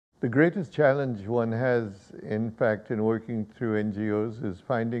The greatest challenge one has, in fact, in working through NGOs is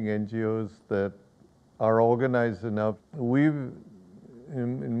finding NGOs that are organized enough. We've,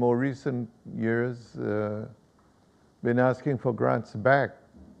 in more recent years, been asking for grants back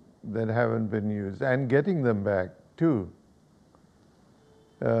that haven't been used and getting them back too.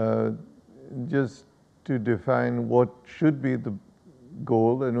 Just to define what should be the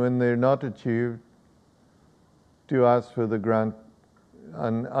goal, and when they're not achieved, to ask for the grant,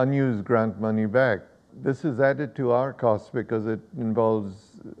 unused grant money back. This is added to our costs because it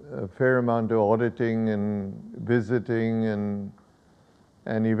involves a fair amount of auditing and visiting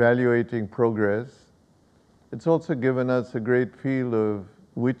and evaluating progress. It's also given us a great feel of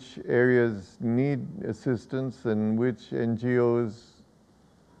which areas need assistance and which NGOs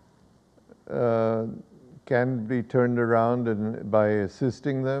can be turned around and by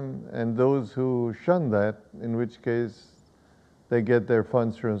assisting them, and those who shun that, in which case they get their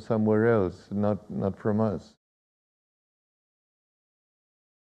funds from somewhere else, not from us.